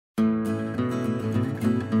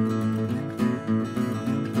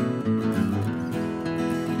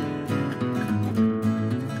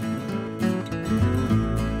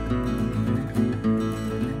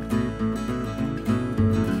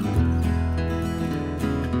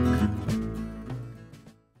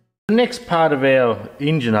The next part of our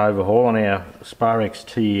engine overhaul on our Sparex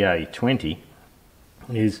TEA20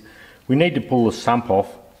 is we need to pull the sump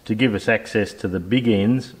off to give us access to the big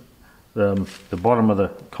ends, the bottom of the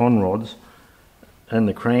con rods and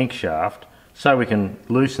the crankshaft, so we can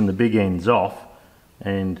loosen the big ends off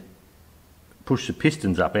and push the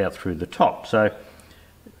pistons up out through the top. So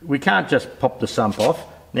we can't just pop the sump off.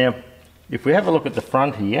 Now if we have a look at the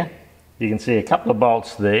front here, you can see a couple of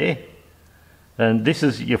bolts there, and this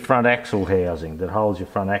is your front axle housing that holds your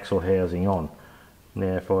front axle housing on.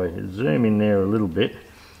 Now if I zoom in there a little bit,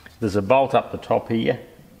 there's a bolt up the top here,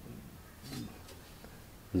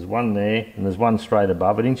 there's one there and there's one straight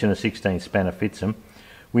above it. 1.16" spanner fits them.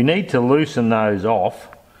 We need to loosen those off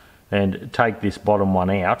and take this bottom one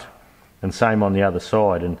out, and same on the other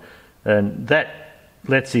side, and that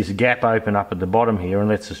lets this gap open up at the bottom here and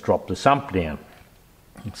lets us drop the sump down.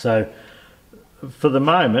 So for the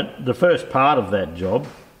moment, the first part of that job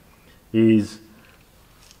is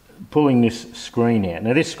pulling this screen out.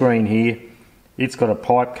 Now this screen here, it's got a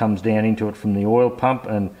pipe comes down into it from the oil pump,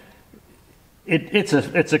 and it's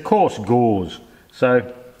a coarse gauze.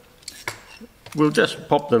 So we'll just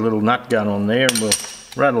pop the little nut gun on there and we'll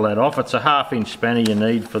rattle that off. It's a 1/2" spanner you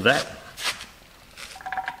need for that.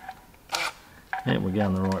 Yeah, we're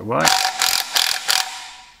going the right way.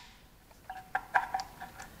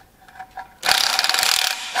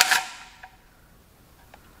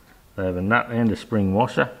 They have a nut and a spring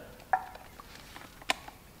washer.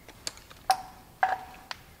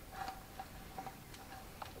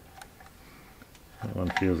 That one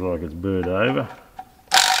feels like it's burred over.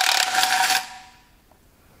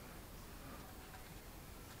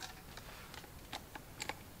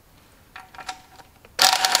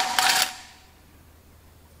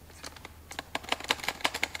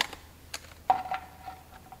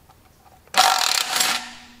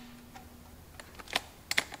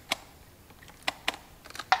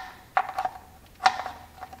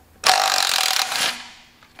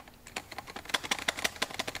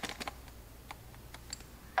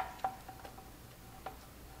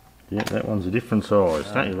 Yeah, that one's a different size.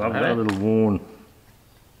 Don't you love that? A little worn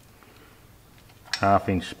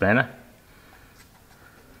 1/2" spanner.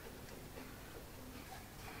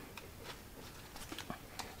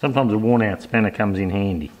 Sometimes a worn out spanner comes in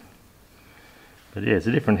handy. But yeah, it's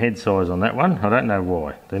a different head size on that one. I don't know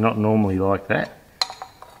why. They're not normally like that.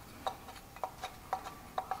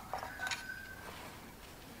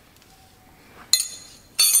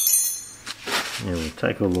 Yeah, we'll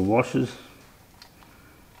take all the washers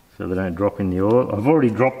so they don't drop in the oil. I've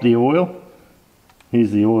already dropped the oil.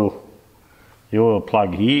 Here's the oil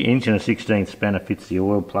plug here. 1.16" spanner fits the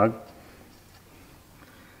oil plug.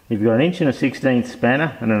 If you've got an 1.16"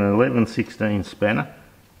 spanner and an 11/16 spanner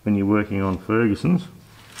when you're working on Fergusons,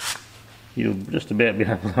 you'll just about be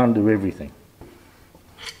able to undo everything.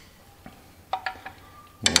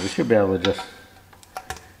 Yeah, we should be able to just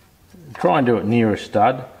try and do it near a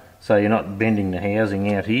stud so you're not bending the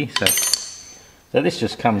housing out here. So this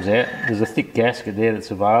just comes out. There's a thick gasket there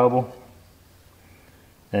that's available,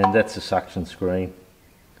 and that's the suction screen.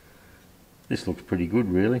 This looks pretty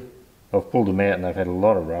good, really. I've pulled them out and they've had a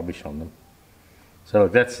lot of rubbish on them. So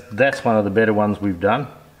look, that's one of the better ones we've done.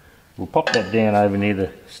 We'll pop that down over near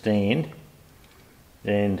the stand,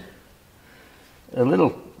 and a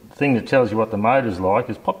little thing that tells you what the motor's like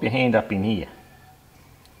is pop your hand up in here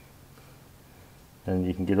and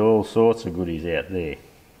you can get all sorts of goodies out there.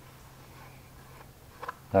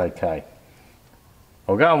 Okay,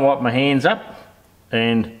 I'll go and wipe my hands up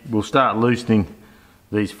and we'll start loosening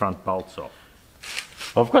these front bolts off.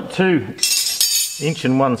 I've got two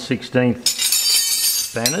 1.1/16"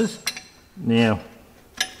 spanners. Now,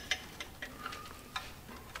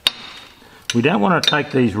 we don't want to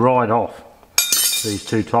take these right off, these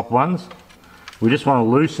two top ones. We just want to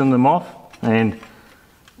loosen them off, and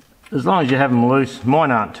as long as you have them loose,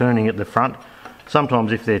 mine aren't turning at the front.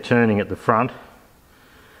 Sometimes if they're turning at the front,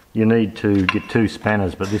 you need to get two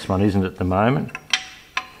spanners, but this one isn't at the moment.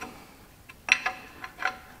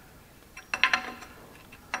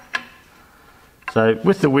 So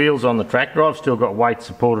with the wheels on the tractor, I've still got weight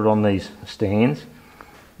supported on these stands,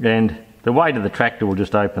 and the weight of the tractor will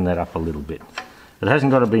just open that up a little bit. It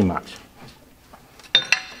hasn't got to be much.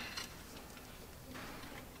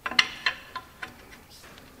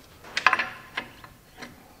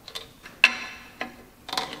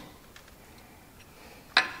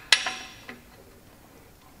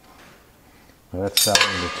 Now that's starting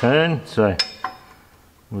to turn, so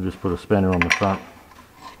we'll just put a spanner on the front.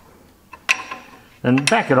 And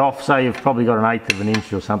back it off, say you've probably got 1/8 of an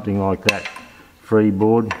inch or something like that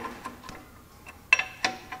freeboard.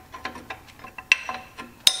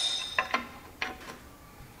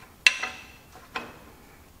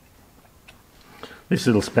 This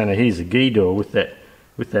little spanner here is a guidor with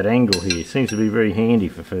that angle here. Seems to be very handy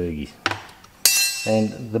for Fergies.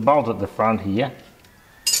 And the bolt at the front here,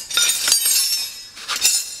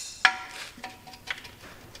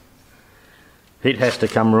 it has to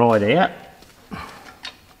come right out.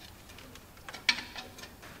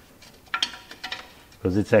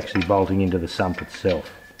 Because it's actually bolting into the sump itself.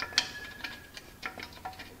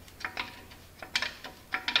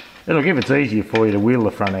 And look, if it's easier for you to wheel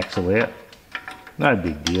the front axle out, no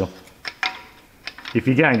big deal. If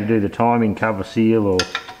you're going to do the timing cover seal or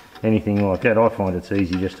anything like that, I find it's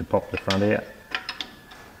easy just to pop the front out.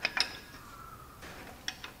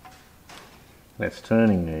 That's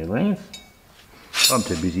turning there, Lance. I'm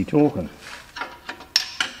too busy talking.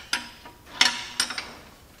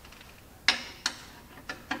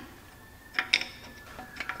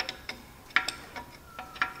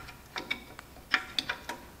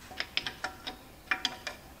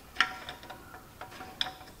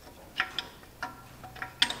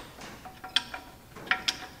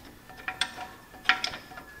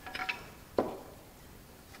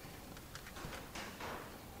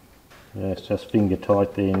 Yeah, it's just finger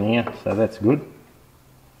tight there now, so that's good.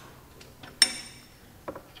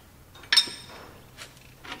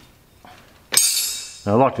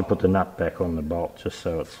 Now I like to put the nut back on the bolt just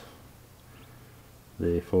so it's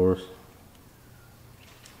there for us.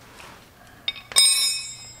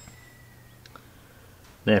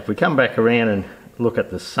 Now if we come back around and look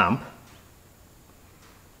at the sump,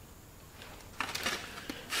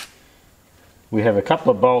 we have a couple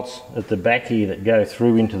of bolts at the back here that go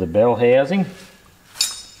through into the bell housing.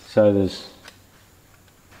 So I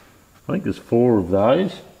think there's 4 of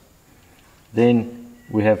those. Then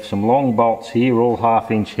we have some long bolts here, all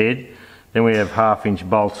 1/2 inch head. Then we have 1/2 inch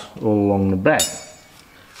bolts all along the back.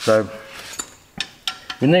 So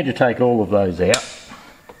we need to take all of those out.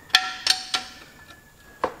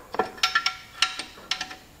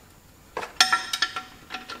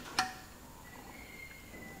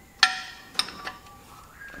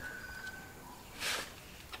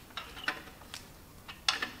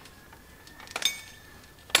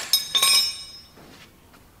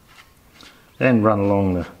 And run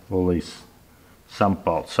along all these sump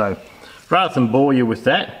bolts. So rather than bore you with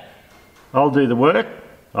that, I'll do the work.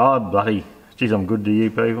 Oh bloody, geez, I'm good to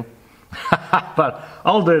you people. But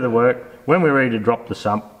I'll do the work. When we're ready to drop the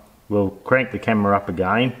sump, we'll crank the camera up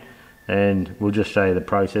again and we'll just show you the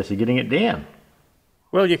process of getting it down.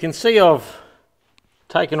 Well, you can see I've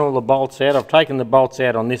taken all the bolts out. I've taken the bolts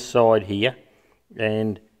out on this side here,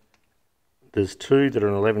 and there's 2 that are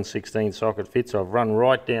an 11/16 socket fit, so I've run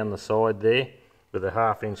right down the side there with a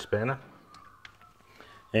 1/2 inch spanner.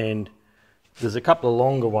 And there's a couple of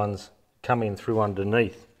longer ones coming through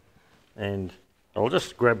underneath. And I'll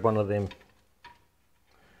just grab one of them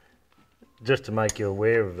just to make you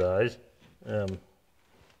aware of those.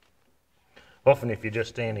 Often if you're just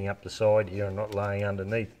standing up the side here and not laying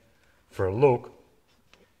underneath for a look,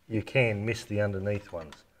 you can miss the underneath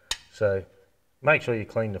ones. So make sure you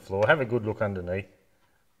clean the floor, have a good look underneath,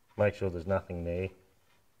 make sure there's nothing there.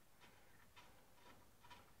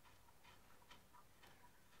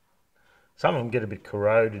 Some of them get a bit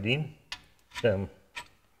corroded in, and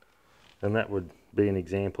that would be an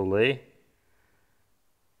example there.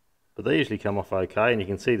 But they usually come off okay, and you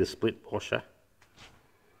can see the split washer.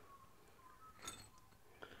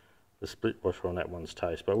 The split washer on that one's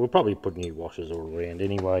toast, but we'll probably put new washers all around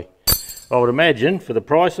anyway. I would imagine for the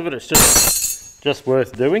price of it, it's just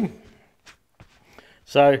worth doing.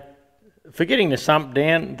 So for getting the sump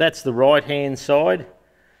down, that's the right hand side.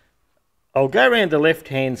 I'll go around the left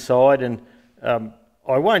hand side, and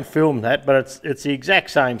I won't film that, but it's the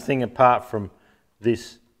exact same thing apart from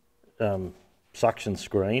this suction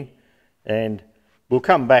screen, and we'll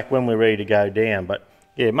come back when we're ready to go down. But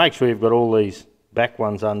yeah, make sure you've got all these back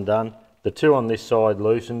ones undone, the 2 on this side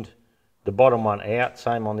loosened, the bottom one out,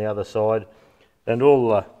 same on the other side, and all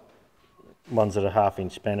the ones that are 1/2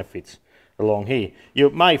 inch spanner fits along here. You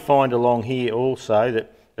may find along here also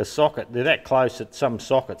that a socket, they're that close that some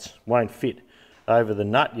sockets won't fit over the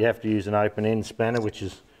nut. You have to use an open end spanner, which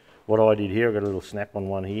is what I did here. I've got a little snap on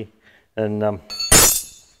one here. And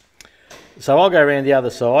so I'll go around the other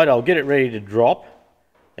side, I'll get it ready to drop,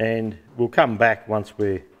 and we'll come back once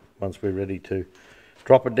we're ready to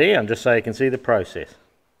drop it down, just so you can see the process.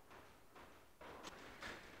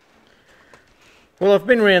 Well, I've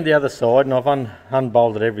been around the other side and I've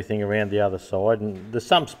unbolted everything around the other side, and the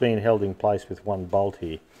sump's been held in place with 1 bolt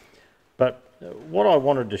here. But what I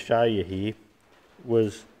wanted to show you here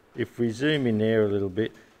was, if we zoom in there a little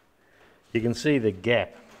bit, you can see the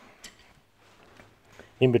gap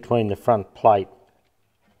in between the front plate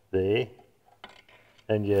there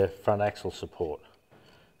and your front axle support.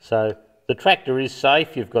 So the tractor is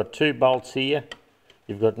safe. You've got 2 bolts here.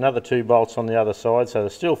 You've got another 2 bolts on the other side, so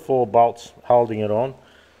there's still 4 bolts holding it on.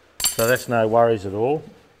 So that's no worries at all.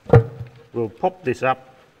 We'll pop this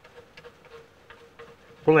up,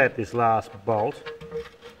 pull out this last bolt.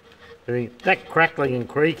 That crackling and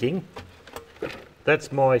creaking,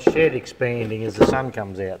 that's my shed expanding as the sun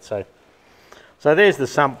comes out. So there's the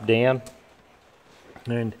sump down,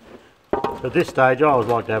 and at this stage I always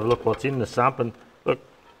like to have a look what's in the sump, and look,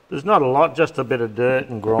 there's not a lot, just a bit of dirt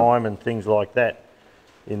and grime and things like that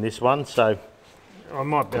in this one. So I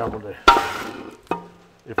might be able to,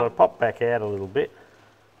 if I pop back out a little bit,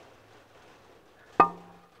 I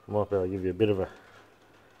might be able to give you a bit of a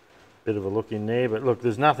look in there. But look,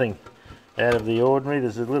 there's nothing out of the ordinary.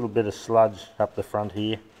 There's a little bit of sludge up the front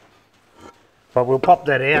here, but we'll pop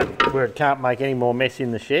that out where it can't make any more mess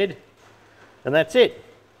in the shed, and that's it.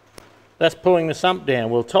 That's pulling the sump down.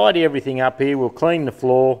 We'll tidy everything up here, we'll clean the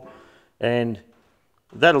floor, and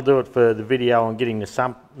that'll do it for the video on getting the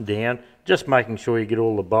sump down. Just making sure you get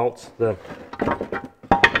all the bolts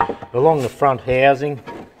along the front housing.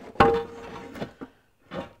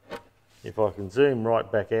 If I can zoom right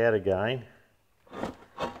back out again.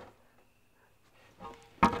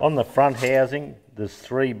 On the front housing, there's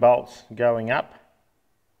 3 bolts going up,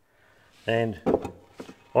 and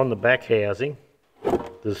on the back housing,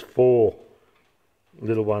 there's 4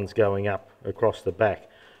 little ones going up across the back.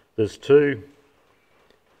 There's 2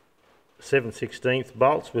 7/16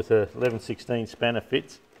 bolts with a 11/16 spanner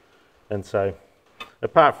fits, and so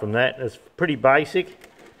apart from that, it's pretty basic.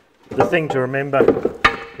 The thing to remember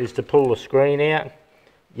is to pull the screen out.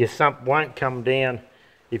 Your sump won't come down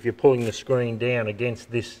if you're pulling the screen down against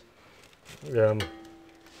this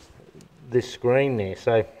this screen there.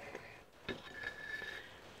 So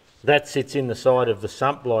that sits in the side of the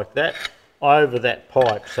sump like that, over that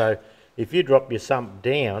pipe. So if you drop your sump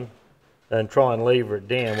down and try and lever it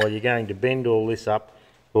down, well, you're going to bend all this up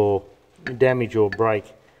or damage or break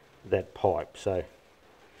that pipe. So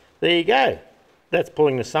there you go. That's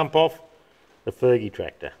pulling the sump off the Fergie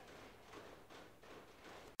tractor.